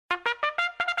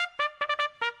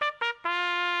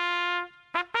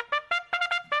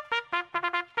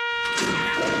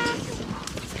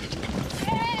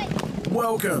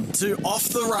Welcome to Off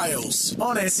the Rails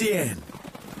on SEN.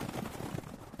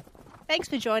 Thanks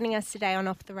for joining us today on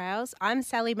Off the Rails. I'm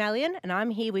Sally Mallion and I'm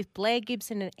here with Blair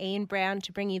Gibson and Ian Brown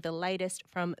to bring you the latest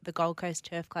from the Gold Coast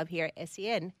Turf Club here at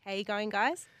SEN. How are you going,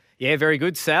 guys? Yeah, very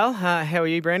good, Sal. How are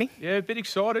you, Brownie? Yeah, a bit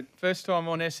excited. First time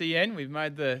on SEN. We've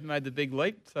made the big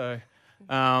leap. So,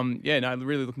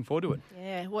 really looking forward to it.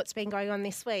 Yeah, what's been going on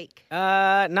this week?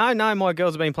 No, my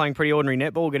girls have been playing pretty ordinary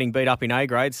netball, getting beat up in A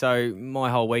grade, so my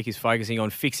whole week is focusing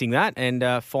on fixing that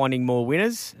and finding more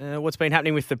winners. What's been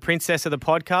happening with the princess of the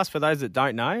podcast, for those that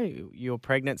don't know, you're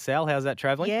pregnant, Sal. How's that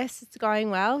travelling? Yes, it's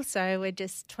going well. So we're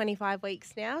just 25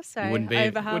 weeks now, so Wouldn't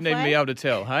over halfway. Wouldn't even be able to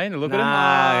tell, hey? And look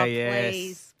at him.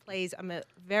 Yes. Please, I'm a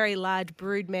very large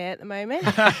broodmare at the moment,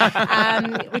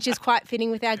 which is quite fitting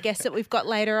with our guest that we've got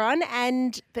later on.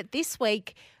 But this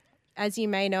week, as you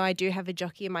may know, I do have a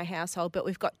jockey in my household, but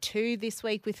we've got two this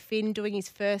week with Finn doing his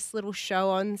first little show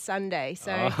on Sunday.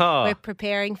 So we're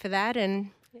preparing for that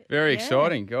and... Very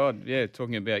exciting. God, yeah,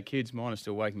 talking about kids, mine are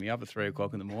still waking me up at 3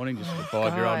 o'clock in the morning just for a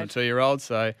 5-year-old and a 2-year-old.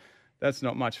 So that's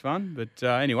not much fun. But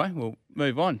anyway, we'll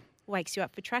move on. Wakes you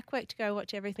up for track work to go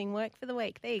watch everything work for the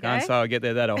week. There you go. Can't say I get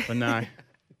there that often, no.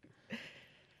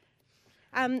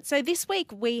 So this week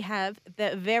we have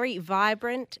the very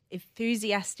vibrant,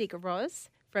 enthusiastic Roz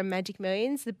from Magic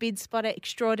Millions, the bid spotter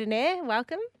extraordinaire.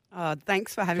 Welcome.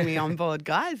 Thanks for having me on board,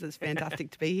 guys. It's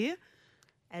fantastic to be here.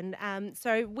 And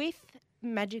so with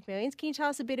Magic Millions, can you tell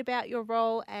us a bit about your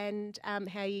role and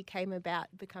how you came about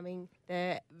becoming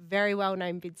the very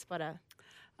well-known bid spotter?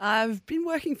 I've been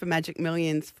working for Magic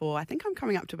Millions for, I think I'm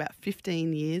coming up to about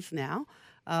 15 years now.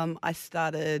 I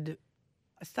started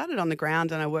on the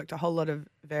ground and I worked a whole lot of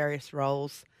various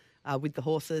roles with the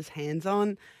horses,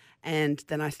 hands-on, and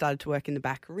then I started to work in the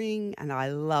back ring and I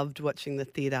loved watching the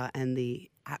theatre and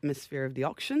the atmosphere of the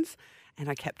auctions,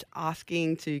 and I kept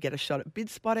asking to get a shot at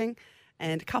bid spotting,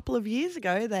 and a couple of years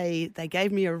ago they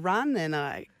gave me a run and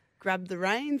I grabbed the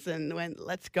reins and went,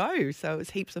 let's go. So it was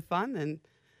heaps of fun and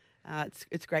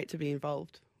it's great to be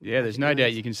involved. Yeah, there's no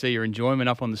doubt you can see your enjoyment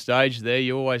up on the stage there.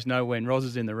 You always know when Roz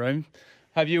is in the room.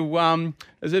 Have you?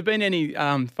 Has there been any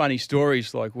funny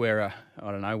stories like where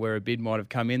a bid might have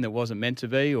come in that wasn't meant to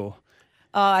be, or?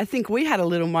 I think we had a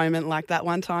little moment like that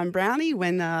one time, Brownie,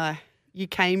 when you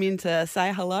came in to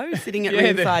say hello, sitting at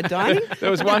ringside dining. There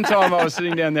was one time I was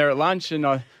sitting down there at lunch and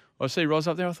I see Roz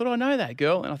up there. I thought, I know that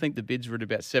girl. And I think the bids were at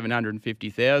about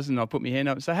 750,000. I put my hand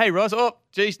up and say, hey, Roz. Oh,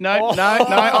 geez, no, I'm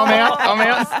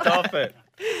out. Stop it.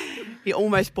 He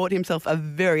almost bought himself a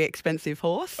very expensive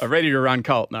horse. A ready-to-run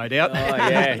colt, no doubt. Oh,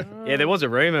 yeah. Yeah, there was a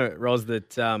rumour, Roz,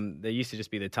 that there used to just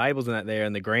be the tables and that there,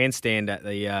 and the grandstand at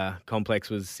the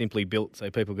complex was simply built so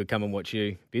people could come and watch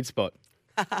you bid spot.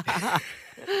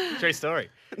 True story.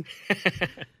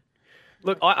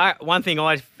 Look, one thing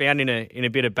I found in a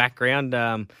bit of background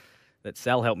that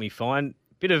Sal helped me find,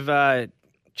 bit of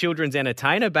children's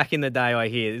entertainer back in the day, I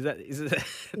hear.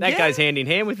 That goes hand in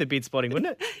hand with the bid spotting,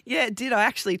 wouldn't it? Yeah, it did. I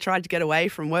actually tried to get away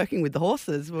from working with the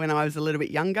horses when I was a little bit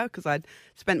younger because I'd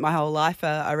spent my whole life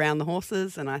around the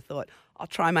horses, and I thought I'll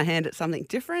try my hand at something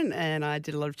different, and I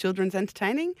did a lot of children's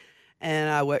entertaining. And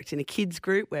I worked in a kids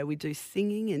group where we do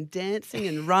singing and dancing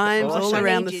and rhymes all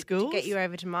around the schools. To get you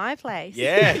over to my place.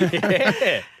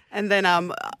 Yeah. And then I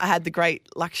had the great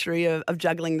luxury of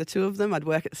juggling the two of them. I'd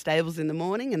work at the stables in the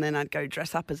morning and then I'd go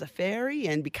dress up as a fairy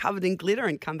and be covered in glitter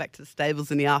and come back to the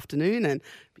stables in the afternoon and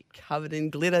be covered in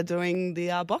glitter doing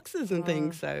the boxes and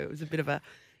things. So it was a bit of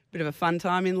a fun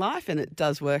time in life, and it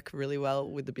does work really well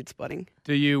with the bid spotting.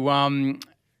 Do you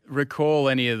recall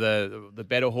any of the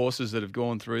better horses that have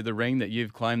gone through the ring that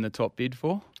you've claimed the top bid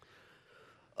for?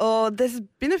 Oh, there's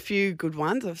been a few good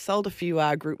ones. I've sold a few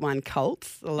Group 1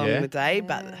 colts along the day,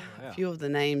 but a few of the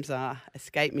names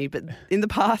escape me. But in the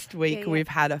past week, we've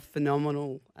had a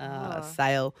phenomenal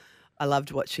sale. I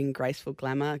loved watching Graceful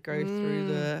Glamour go through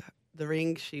the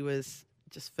ring. She was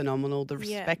just phenomenal. The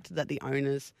respect that the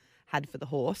owners had for the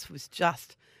horse was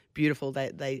just beautiful.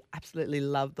 They absolutely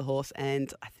loved the horse,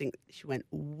 and I think she went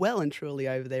well and truly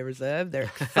over their reserve. Their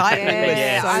excitement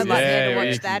was so I was much there to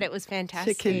watch that. It was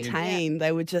fantastic. to contain.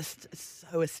 They were just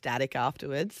so ecstatic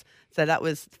afterwards. So that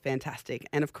was fantastic.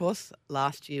 And of course,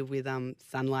 last year with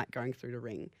Sunlight going through the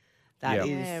ring, that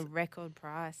is record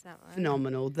price. That one.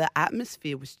 phenomenal. The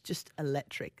atmosphere was just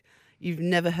electric. You've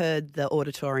never heard the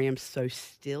auditorium so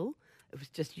still. It was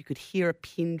just, you could hear a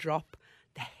pin drop.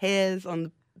 The hairs on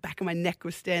the back of my neck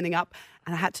was standing up,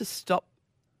 and I had to stop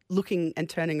looking and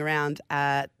turning around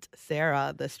at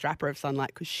Sarah, the strapper of Sunlight,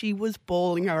 because she was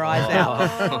bawling her eyes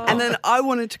out. And then I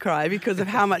wanted to cry because of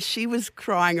how much she was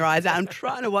crying her eyes out. I'm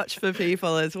trying to watch for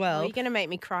people as well. You're going to make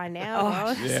me cry now,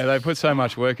 Roz. Yeah, they put so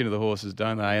much work into the horses,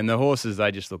 don't they? And the horses,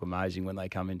 they just look amazing when they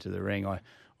come into the ring. I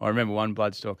remember one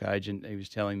bloodstock agent, he was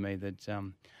telling me that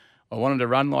I wanted to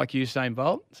run like Usain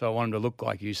Bolt, so I wanted to look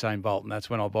like Usain Bolt, and that's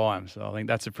when I'll buy them. So I think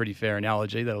that's a pretty fair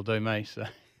analogy. That'll do me. So.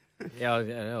 Yeah,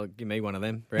 I'll give me one of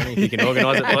them, Brownie, if you can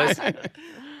organise it, please.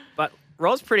 But,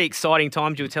 Roz, pretty exciting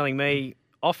times you were telling me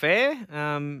off air.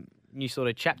 New sort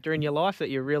of chapter in your life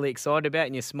that you're really excited about,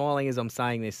 and you're smiling as I'm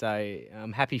saying this, so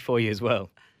I'm happy for you as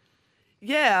well.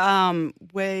 Yeah,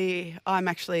 I'm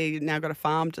actually now got a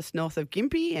farm just north of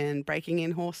Gympie and breaking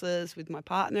in horses with my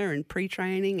partner and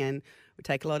pre-training, and we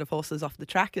take a lot of horses off the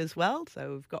track as well.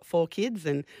 So we've got 4 kids,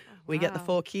 and we get the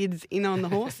 4 kids in on the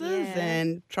horses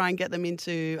and try and get them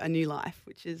into a new life,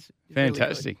 which is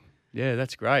fantastic. Really yeah,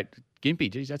 that's great.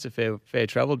 Gympie, geez, that's a fair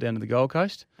travel down to the Gold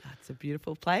Coast. It's a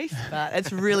beautiful place, but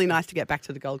it's really nice to get back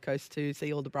to the Gold Coast to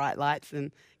see all the bright lights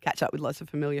and catch up with lots of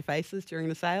familiar faces during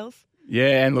the sales.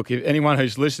 Yeah, and look, if anyone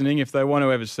who's listening, if they want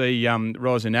to ever see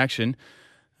Roz in action,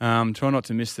 try not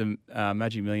to miss the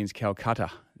Magic Millions Calcutta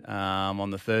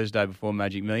on the Thursday before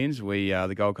Magic Millions.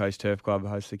 The Gold Coast Turf Club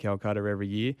hosts the Calcutta every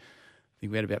year. I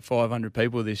think we had about 500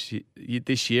 people this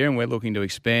year, and we're looking to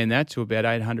expand that to about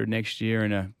 800 next year,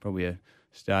 and probably a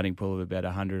starting pool of about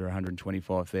 100 or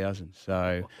 125,000.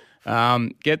 So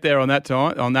get there on that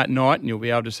night, and you'll be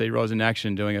able to see Roz in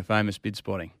action doing a famous bid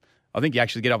spotting. I think you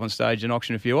actually get up on stage and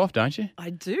auction a few off, don't you? I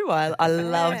do. I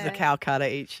love the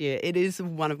Calcutta each year. It is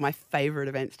one of my favourite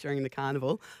events during the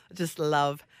carnival. I just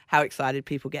love how excited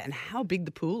people get and how big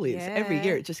the pool is. Every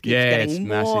year it just keeps getting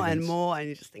more and more, and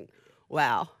you just think,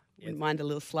 wow. Wouldn't mind a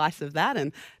little slice of that.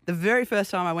 And the very first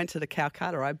time I went to the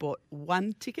Calcutta, I bought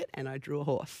 1 ticket and I drew a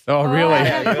horse. Oh, really?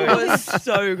 It was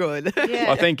so good.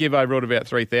 I think Gibbo brought about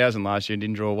 3,000 last year and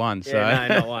didn't draw one. So. Yeah,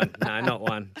 no, not one. No, not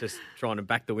one. Just trying to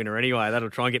back the winner anyway. That'll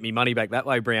try and get me money back that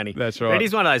way, Brownie. That's right. But it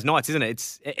is one of those nights, isn't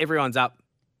it? Everyone's up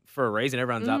for a reason.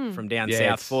 Everyone's up from down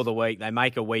south for the week. They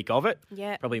make a week of it.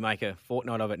 Yeah. Probably make a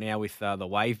fortnight of it now with the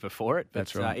wave before it. But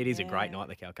That's right. It is a great night,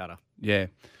 the Calcutta. Yeah.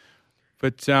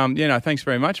 But, thanks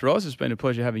very much, Roz. It's been a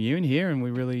pleasure having you in here, and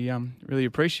we really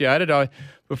appreciate it.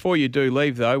 Before you do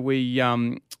leave, though, we've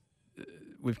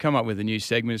come up with a new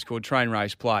segment. It's called Train,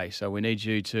 Race, Play. So we need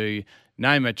you to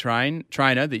name a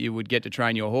trainer that you would get to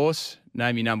train your horse,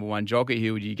 name your number 1 jockey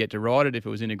who would you get to ride it if it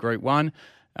was in a Group 1,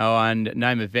 and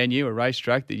name a venue, a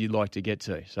racetrack that you'd like to get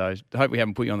to. So I hope we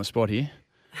haven't put you on the spot here.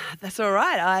 That's all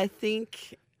right. I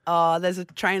think there's a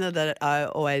trainer that I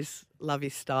always love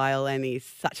his style, and he's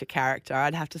such a character.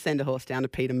 I'd have to send a horse down to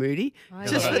Peter Moody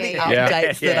just for the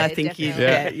updates that I think you'd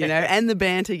get, and the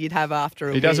banter you'd have after a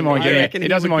win. He doesn't mind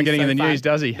getting in the news,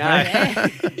 does he? No,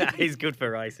 he's good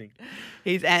for racing.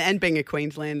 He's and being a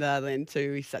Queenslander then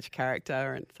too, he's such a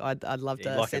character, and so I'd love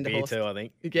to send a horse too, I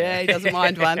think. Yeah, he doesn't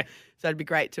mind one, so it'd be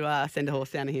great to send a horse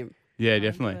down to him. Yeah,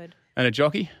 definitely. Good. And a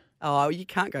jockey? Oh, you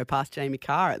can't go past Jamie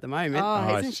Carr at the moment.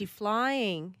 Oh, isn't she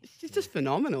flying? She's just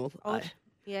phenomenal.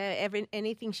 Yeah,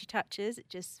 anything she touches, it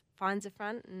just finds a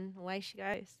front and away she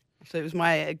goes. So it was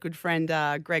my good friend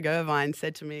Greg Irvine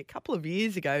said to me a couple of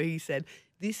years ago, he said,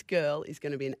 this girl is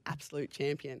going to be an absolute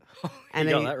champion. And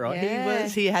you got that right. Yeah.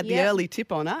 He had the early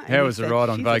tip on her. How was the ride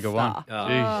on Vega 1?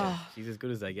 Oh, she's as good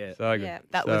as they get. So good. Yeah.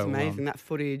 That was amazing. That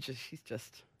footage, she's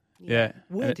just... Yeah.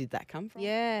 Where did that come from?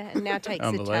 Yeah, and now takes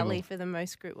the tally for the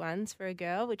most Group 1s for a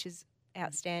girl, which is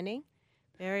outstanding.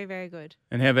 Very, very good.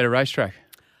 And how about a racetrack?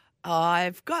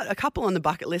 I've got a couple on the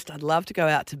bucket list. I'd love to go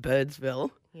out to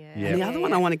Birdsville. Yeah. And the other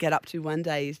one I want to get up to one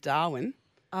day is Darwin.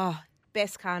 Oh,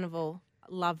 best carnival.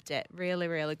 Loved it. Really,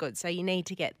 really good. So you need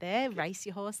to get there, race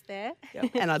your horse there.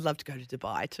 Yep. And I'd love to go to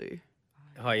Dubai too.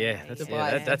 Oh, yeah. That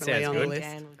definitely sounds on the good.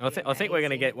 list. I think we're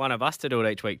going to get one of us to do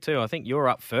it each week too. I think you're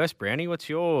up first, Brownie. What's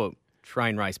your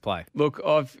train, race, play? Look,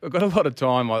 I've got a lot of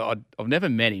time. I've never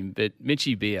met him, but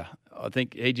Mitchy Beer, I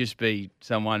think he'd just be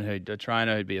a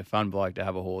trainer who'd be a fun bloke to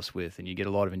have a horse with, and you get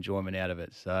a lot of enjoyment out of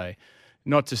it. So,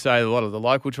 not to say a lot of the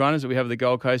local trainers that we have at the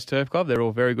Gold Coast Turf Club, they're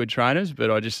all very good trainers, but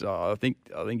I think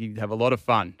you'd have a lot of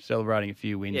fun celebrating a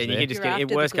few wins. Yeah, and you can just get,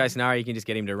 worst case scenario, you can just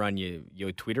get him to run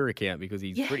your Twitter account because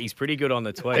he's pretty good on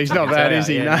the tweets. He's not bad, is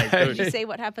he? Yeah, No. Did you see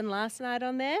what happened last night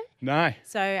on there? No.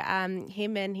 So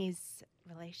him and his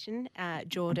relation,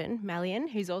 Jordan Mallion,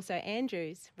 who's also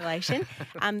Andrew's relation,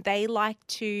 they like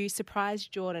to surprise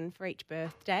Jordan for each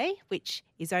birthday, which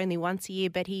is only once a year,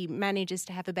 but he manages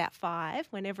to have about 5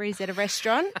 whenever he's at a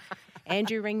restaurant.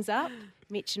 Andrew rings up,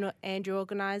 Mitch and Andrew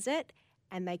organise it,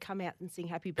 and they come out and sing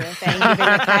happy birthday and give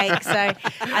him a cake. So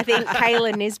I think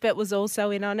Kayla Nisbet was also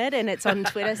in on it, and it's on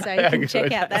Twitter, so you can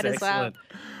check out that as well.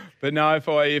 But no, if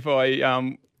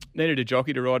I needed a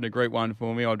jockey to ride in a Group 1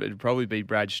 for me, it'd probably be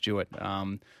Brad Stewart.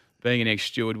 Being an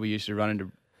ex-steward, we used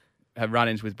to have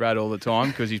run-ins with Brad all the time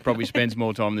because he probably spends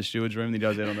more time in the steward's room than he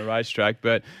does out on the racetrack.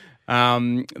 But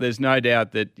there's no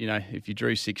doubt that, if you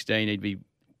drew 16,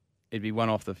 he'd be one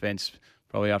off the fence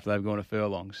probably after they've gone a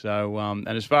furlong. So, and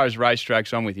as far as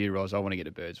racetracks, I'm with you, Roz. I want to get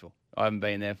to Birdsville. I haven't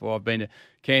been there I've been to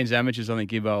Cairns Amateurs. I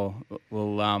think Gibbo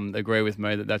will agree with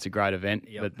me that that's a great event.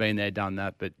 Yep. But been there, done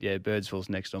that. But yeah, Birdsville's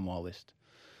next on my list.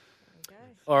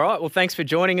 All right. Well, thanks for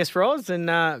joining us, Roz, and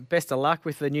best of luck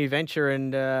with the new venture.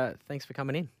 And thanks for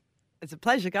coming in. It's a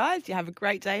pleasure, guys. You have a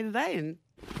great day today. And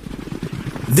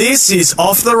This is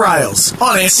Off the Rails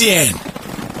on SEN.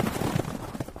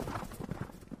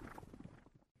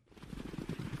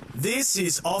 This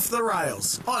is Off the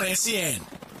Rails on SEN.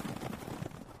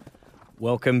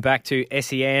 Welcome back to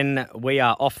SEN. We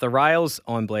are Off the Rails.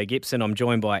 I'm Blair Gibson. I'm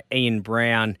joined by Ian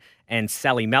Brown and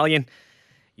Sally Mallion.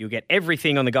 You'll get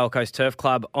everything on the Gold Coast Turf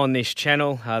Club on this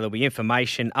channel. There'll be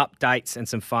information, updates and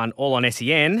some fun all on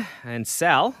SEN. And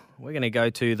Sal, we're going to go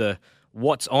to the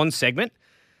What's On segment.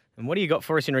 And what do you got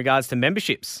for us in regards to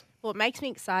memberships? Well, it makes me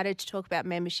excited to talk about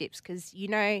memberships because,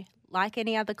 like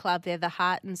any other club, they're the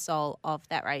heart and soul of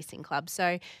that racing club.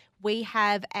 So we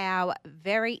have our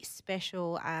very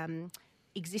special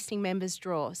existing members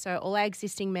draw. So all our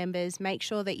existing members, make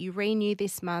sure that you renew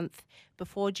this month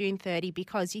before June 30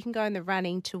 because you can go in the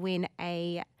running to win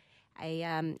a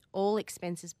all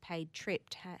expenses paid trip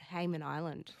to Hayman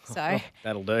Island. So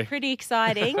that'll do. Pretty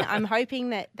exciting. I'm hoping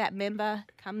that member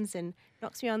comes and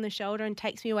knocks me on the shoulder and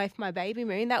takes me away from my baby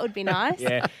moon. That would be nice.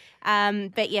 Yeah.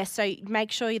 But yeah, so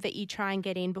make sure that you try and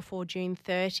get in before June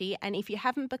 30. And if you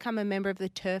haven't become a member of the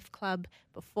Turf Club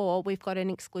before, we've got an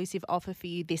exclusive offer for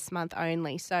you this month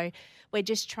only. So we're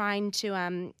just trying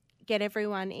to get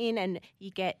everyone in, and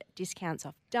you get discounts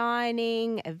off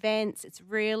dining, events. It's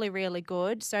really, really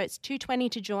good. So it's $220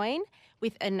 to join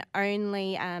with an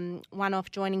only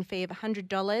one-off joining fee of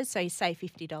 $100. So you save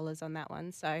 $50 on that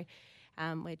one. So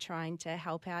we're trying to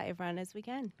help out everyone as we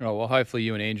can. Oh, well, hopefully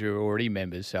you and Andrew are already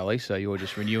members, Sally, so you're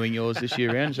just renewing yours this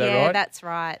year round, is that yeah, right? That's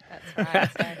right.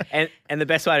 So. And the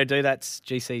best way to do that's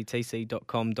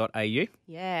gctc.com.au.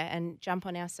 Yeah, and jump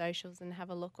on our socials and have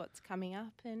a look what's coming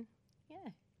up. And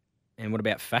yeah. And what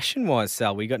about fashion-wise,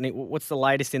 Sal? What's the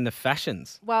latest in the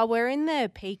fashions? Well, we're in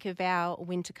the peak of our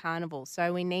winter carnival,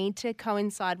 so we need to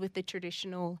coincide with the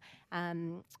traditional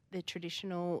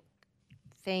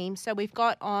theme. So we've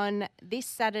got on this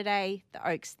Saturday the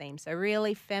Oaks theme, so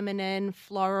really feminine,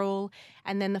 floral,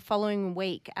 and then the following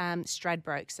week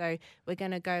Stradbroke. So we're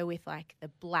going to go with like the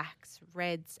blacks,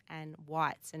 reds and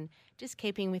whites, and just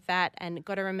keeping with that. And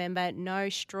got to remember, no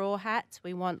straw hats.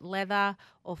 We want leather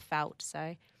or felt.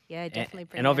 So yeah, definitely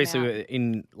bring and them obviously out.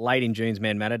 we're late in June's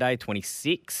Man Matter Day,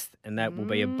 26th, and that will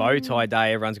be a bow tie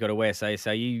day everyone's got to wear. So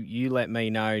you let me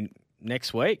know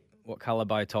next week what colour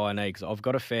bow tie I need, because I've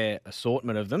got a fair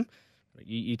assortment of them.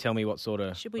 You tell me what sort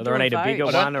of, whether I need a bigger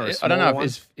one or a smaller one. I don't know,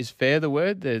 is fair the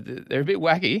word? They're a bit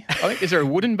wacky. I think, is there a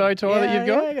wooden bow tie that you've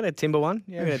got? Yeah, I got a timber one.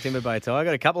 Yeah, I got a timber bow tie. I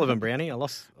got a couple of them, Brownie. I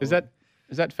lost. Is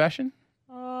that fashion?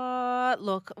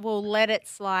 Look, we'll let it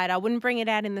slide. I wouldn't bring it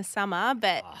out in the summer,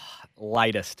 but...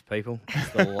 Latest, people. It's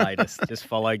the latest. Just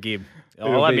follow Gib.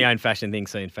 I'll have my own fashion thing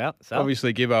soon, Sal.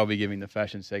 Obviously, Gibbo will be giving the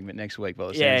fashion segment next week. By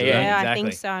the sounds of that. Yeah, exactly. I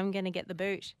think so. I'm going to get the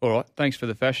boot. All right. Thanks for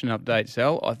the fashion update,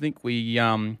 Sal. I think we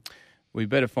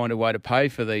better find a way to pay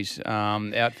for these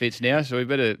outfits now. So we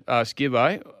better ask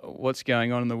Gibbo what's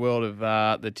going on in the world of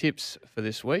the tips for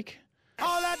this week. All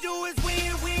I do is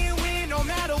win, no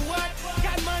matter what.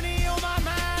 Got money on my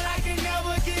mind, I can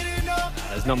never get enough.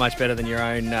 There's not much better than your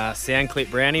own sound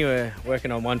clip, Brownie. We're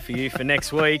working on one for you for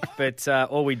next week. But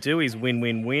all we do is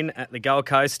win at the Gold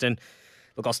Coast. And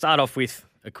look, I'll start off with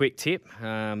a quick tip.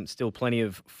 Still plenty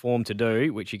of form to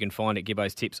do, which you can find at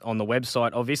Gibbo's Tips on the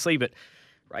website, obviously. But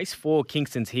race 4,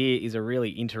 Kingston's Here, is a really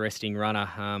interesting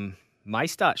runner. May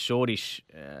start shortish,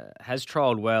 has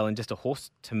trialled well, and just a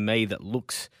horse to me that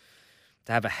looks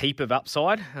to have a heap of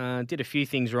upside. Did a few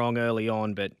things wrong early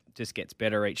on, but just gets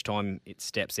better each time it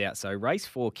steps out. So race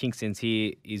 4, Kingston's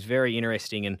Here, is very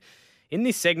interesting. And in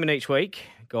this segment each week,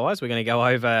 guys, we're going to go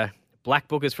over black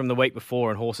bookers from the week before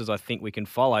and horses I think we can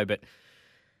follow. But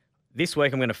this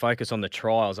week I'm going to focus on the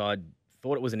trials. I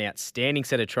thought it was an outstanding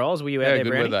set of trials. Were you out How there, good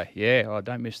Brownie? were they? Yeah, I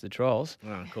don't miss the trials. Oh,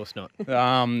 of course not.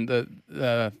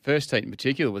 The first heat in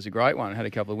particular was a great one. It had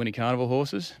a couple of Winnie Carnival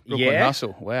horses. Brooklyn Yeah.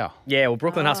 Hustle, wow. Yeah, well,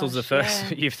 Brooklyn Hustle's the Gosh,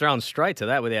 first. yeah. You've thrown straight to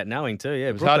that without knowing too. Yeah,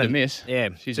 It was hard to Brooklyn- miss. Yeah,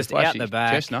 She's just a flashy out the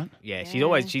back. chestnut. Yeah, she's Yeah.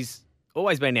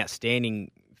 always been an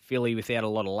outstanding filly without a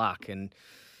lot of luck, and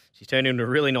she's turned into a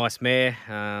really nice mare.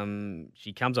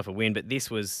 She comes off a win, but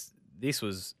this was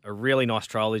a really nice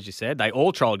trial, as you said. They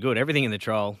all trialled good, everything in the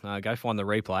trial. Go find the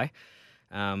replay.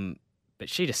 But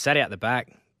she just sat out the back,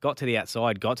 got to the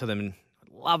outside, got to them, and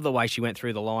I love the way she went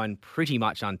through the line, pretty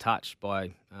much untouched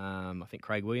by I think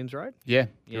Craig Williams rode. Yeah,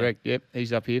 Yeah. correct. Yep,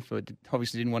 he's up here for.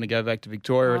 Obviously, didn't want to go back to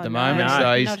Victoria Oh, at the no. moment, No.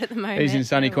 so he's Not at the moment. he's in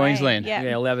sunny No way. Queensland. Yeah. Yeah,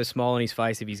 he'll have a smile on his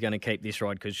face if he's going to keep this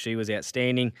ride because she was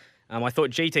outstanding. I thought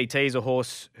GTT is a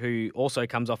horse who also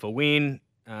comes off a win.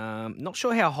 Not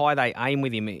sure how high they aim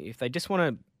with him. If they just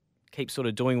want to keep sort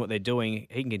of doing what they're doing,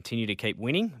 he can continue to keep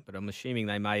winning, but I'm assuming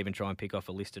they may even try and pick off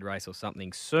a listed race or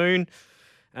something soon.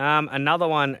 Another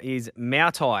one is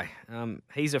Mautai.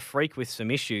 He's a freak with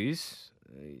some issues.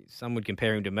 Some would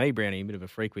compare him to me, Brownie, a bit of a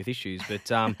freak with issues.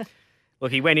 But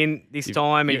look, he went in this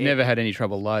time. You've and never had any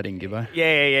trouble loading, Gibbo.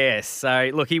 Yeah.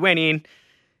 So look, he went in.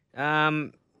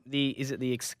 Is it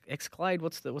the Exclade?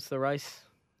 What's the race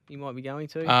you might be going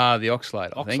to? The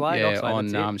Oxlade, I think. Oxlade, Yeah, Oxlade, on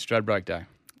that's Stradbroke Day.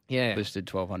 yeah.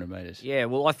 Listed 1,200 metres. Yeah,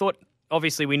 well, I thought,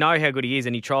 obviously, we know how good he is,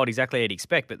 and he trialled exactly how you'd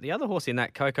expect, but the other horse in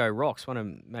that, Coco Rocks, one of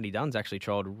Matty Dunn's actually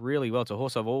trialled really well. It's a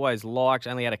horse I've always liked,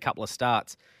 only had a couple of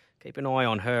starts. Keep an eye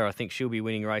on her. I think she'll be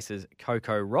winning races,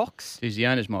 Coco Rocks. Geez, the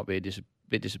owners might be a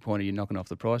bit disappointed you're knocking off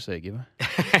the price there, Gibbo.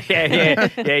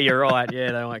 yeah, you're right.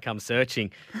 Yeah, they might come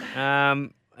searching.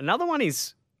 Another one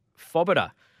is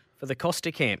Fobiter for the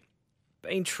Costa Camp.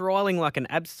 Been trialling like an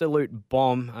absolute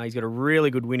bomb. He's got a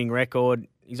really good winning record.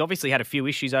 He's obviously had a few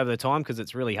issues over the time because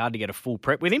it's really hard to get a full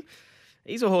prep with him.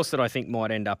 He's a horse that I think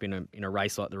might end up in a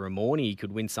race like the Ramornie. He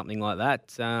could win something like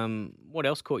that. What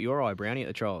else caught your eye, Brownie, at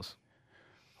the trials?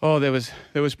 Oh, there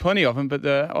was plenty of them, but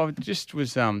I just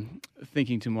was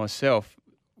thinking to myself,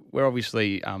 we're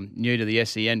obviously new to the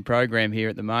SEN program here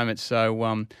at the moment,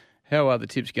 so how are the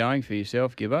tips going for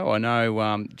yourself, Gibbo? I know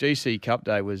GC Cup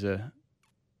Day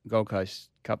Gold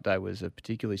Coast Cup Day was a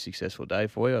particularly successful day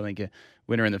for you. I think a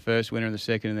winner in the first, winner in the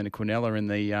second, and then a Quinella in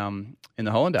the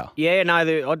Hollindale. Yeah, no,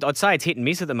 I'd say it's hit and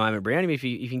miss at the moment, Brownie. If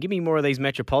you can give me more of these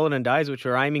Metropolitan days, which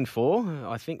we're aiming for,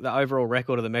 I think the overall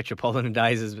record of the Metropolitan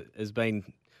days has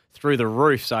been through the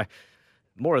roof. So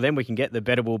more of them we can get, the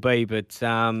better we'll be. But 'Cause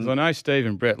I know Steve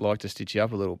and Brett like to stitch you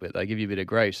up a little bit. They give you a bit of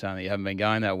grief saying that you haven't been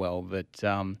going that well. But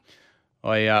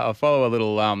I follow a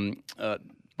little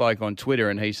bloke on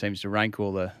Twitter, and he seems to rank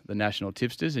all the national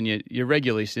tipsters, and you're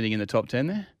regularly sitting in the top 10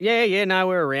 there. yeah, no,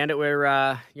 we're around it.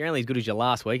 You're only as good as your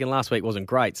last week, and last week wasn't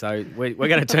great. So we're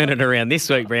going to turn it around this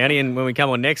week, Brownie. And when we come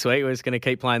on next week, we're just going to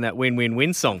keep playing that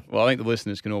win-win-win song. Well, I think the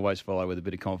listeners can always follow with a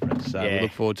bit of confidence, so we Yeah.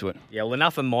 look forward to it. Yeah, well,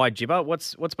 enough of my gibber.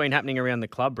 What's been happening around the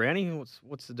club, Brownie?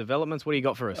 What's the developments? What do you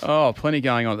got for us? Oh, plenty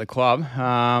going on at the club.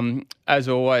 As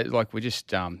always, like we're just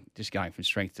going from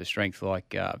strength to strength.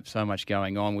 Like so much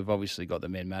going on. We've obviously got the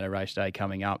Men Matter race day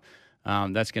coming up.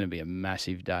 That's going to be a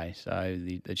massive day. So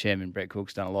the chairman Brett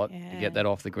Cook's done a lot to Yeah. get that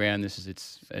off the ground. This is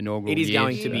its inaugural. It is year,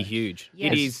 going to so- be huge.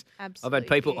 Yes, It is. absolutely I've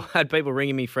had huge. people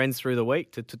ringing me friends through the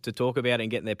week to talk about it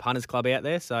and getting their punters club out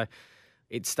there. So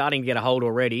it's starting to get a hold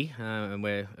already, and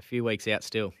we're a few weeks out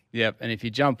still. Yep. And if you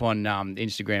jump on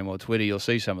Instagram or Twitter, you'll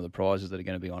see some of the prizes that are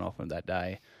going to be on offer that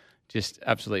day. Just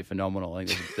absolutely phenomenal. I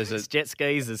think there's There's jet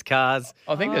skis, there's cars.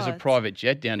 I think there's a Oh, private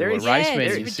jet down to There a is. race Yeah,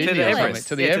 meeting it's in ridiculous. Sydney. To the hasn't it? Everest.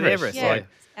 To the Yeah, to the Everest. Everest, Yeah,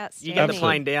 Like, it's You get the outstanding.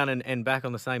 plane down and back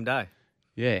on the same day.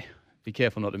 yeah. Be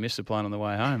careful not to miss the plane on the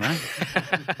way home,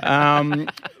 eh?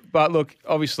 But look,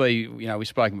 obviously, we've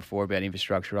spoken before about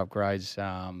infrastructure upgrades.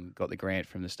 Got the grant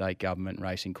from the state government,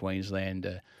 Racing Queensland,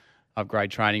 to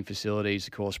upgrade training facilities,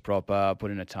 of course, proper,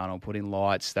 put in a tunnel, put in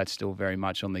lights. That's still very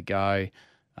much on the go.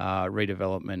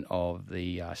 Redevelopment of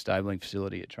the stabling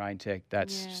facility at Train Tech,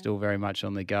 that's Yeah. still very much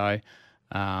on the go.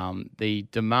 The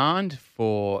demand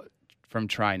from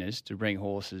trainers to bring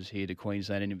horses here to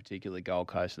Queensland, and in particular Gold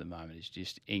Coast at the moment, is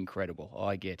just incredible.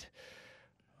 I get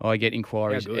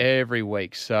inquiries good. every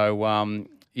week. So, I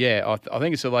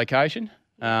think it's a location.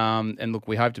 And look,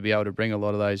 we hope to be able to bring a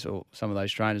lot of those or some of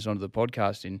those trainers onto the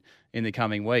podcast in the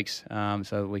coming weeks,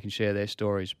 so that we can share their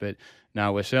stories. But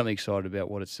no, we're certainly excited about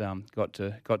what it's got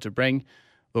to bring.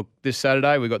 Look, this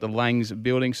Saturday we've got the Langs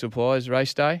Building Supplies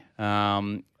race day.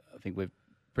 I think we're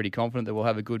pretty confident that we'll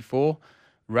have a good four.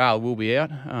 Rail will be out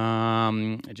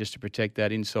just to protect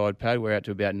that inside pad. We're out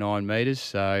to about 9 metres,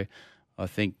 so I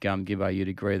think, Gibbo, you'd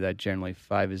agree that generally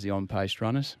favours the on-pace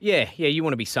runners. Yeah, you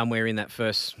want to be somewhere in that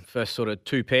first sort of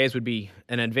two pairs would be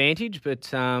an advantage,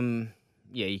 but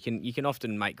you can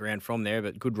often make ground from there.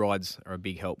 But good rides are a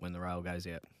big help when the rail goes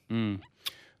out.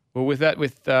 Well, with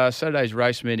Saturday's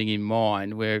race meeting in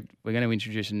mind, we're going to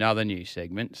introduce another new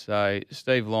segment. So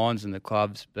Steve Lyons and the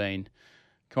club's been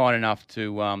kind enough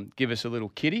to give us a little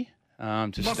kitty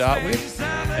to start with,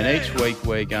 and each week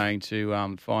we're going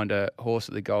to find a horse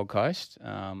at the Gold Coast.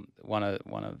 One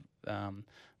of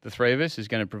the three of us is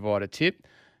going to provide a tip.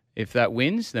 If that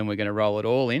wins, then we're going to roll it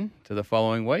all in to the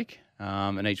following week,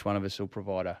 and each one of us will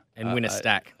provide win a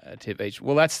stack. A tip each.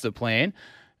 Well, that's the plan.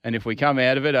 And if we come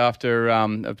out of it after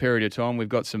a period of time, we've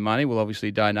got some money, we'll obviously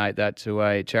donate that to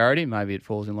a charity. Maybe it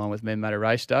falls in line with Men Matter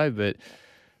Race Day,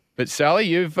 but Sally,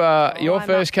 you've your I'm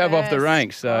first up cab off the first.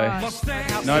 ranks, so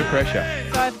no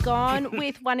pressure. So I've gone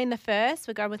with one in the first.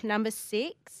 We're going with number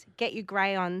 6, Get Your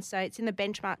Grey On. So it's in the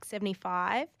benchmark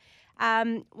 75.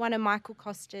 One of Michael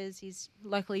Costa's is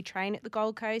locally trained at the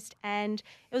Gold Coast, and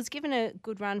it was given a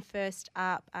good run first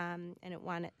up, and it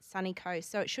won at Sunny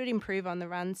Coast. So it should improve on the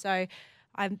run. So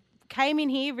I came in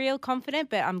here real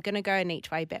confident, but I'm going to go an each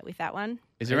way bet with that one.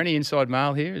 Is there any inside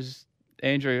mail here? Is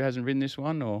Andrew hasn't ridden this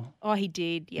one, or? Oh, he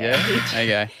did. Yeah.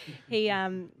 Okay. He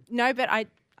no, but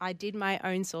I did my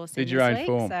own sourcing. Did your this own week,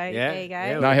 form. So Yeah, there you go.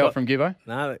 yeah. No help from Gibbo?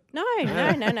 No,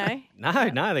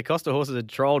 No. the Costa horses are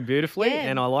trolled beautifully, Yeah.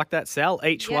 and I like that, Sal.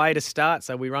 Each Yep. way to start.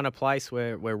 So we run a place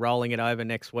where we're rolling it over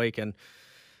next week, and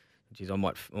geez, I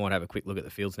might have a quick look at the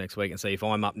fields next week and see if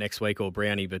I'm up next week or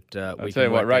Brownie. But I'll we tell you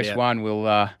can what, work that race out. one,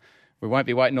 we won't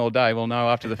be waiting all day. We'll know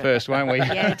after the first, won't we?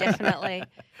 Yeah, definitely.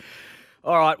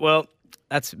 All right, well,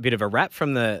 that's a bit of a wrap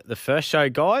from the first show,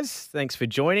 guys. Thanks for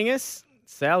joining us.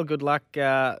 Sal, good luck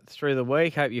through the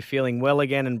week. Hope you're feeling well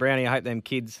again. And Brownie, I hope them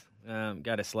kids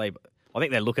go to sleep. I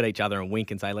think they look at each other and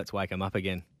wink and say, let's wake them up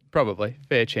again. Probably.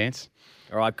 Fair chance.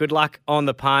 All right, good luck on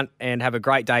the punt and have a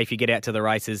great day if you get out to the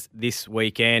races this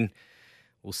weekend.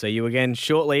 We'll see you again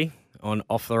shortly on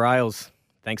Off the Rails.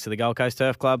 Thanks to the Gold Coast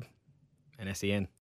Turf Club and SEN.